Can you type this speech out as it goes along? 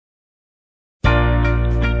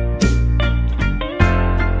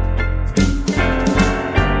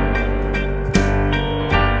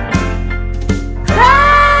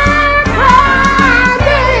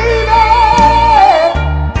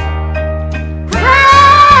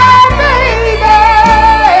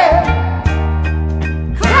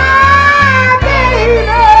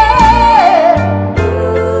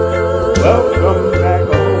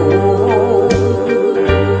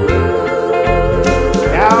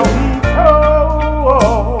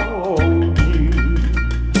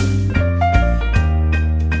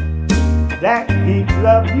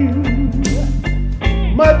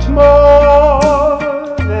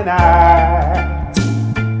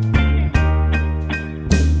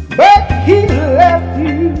he left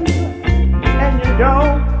you, and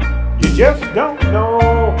you just don't know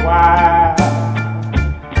why.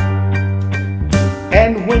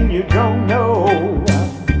 And when you don't know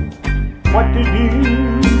what to do,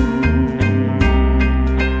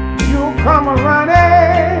 you'll come running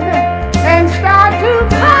and start to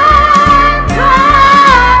cry,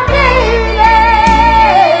 cry, baby,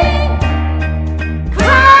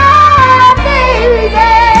 cry, baby,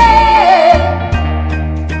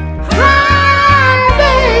 cry,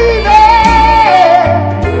 baby,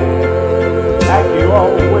 like you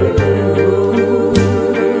always do.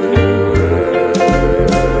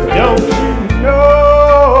 Don't you know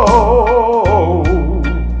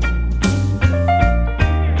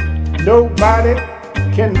nobody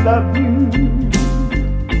can love you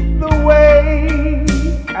the way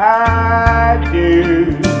I do?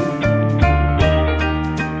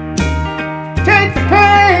 Take the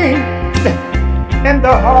pain and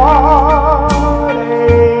the heartache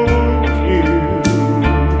too.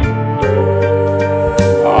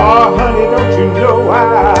 Oh honey, don't you know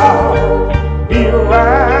I'll be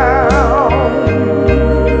around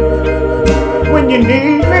when you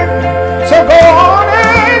need me? So go on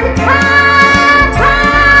and cry,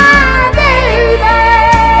 cry, baby,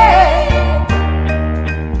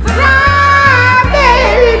 cry,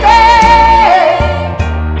 baby,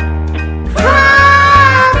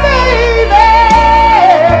 cry, baby.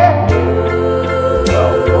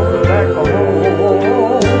 Well, come back home.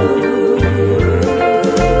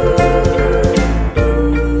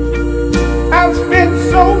 I've spent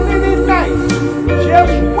so many nights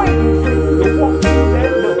just waiting for you to walk through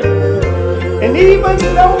that door. And even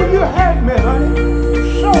though you hurt me, honey,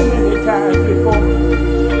 so many times before,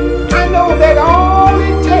 I know that all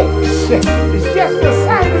it takes is just the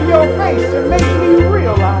sight of your face to make me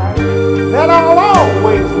realize that I'll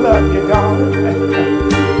always love you, darling.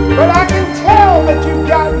 But I can tell that you've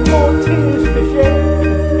got more tears to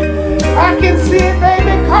shed. I can see it,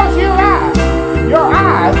 baby, cause your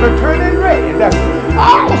eyes are turning red.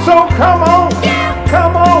 Oh, so come on.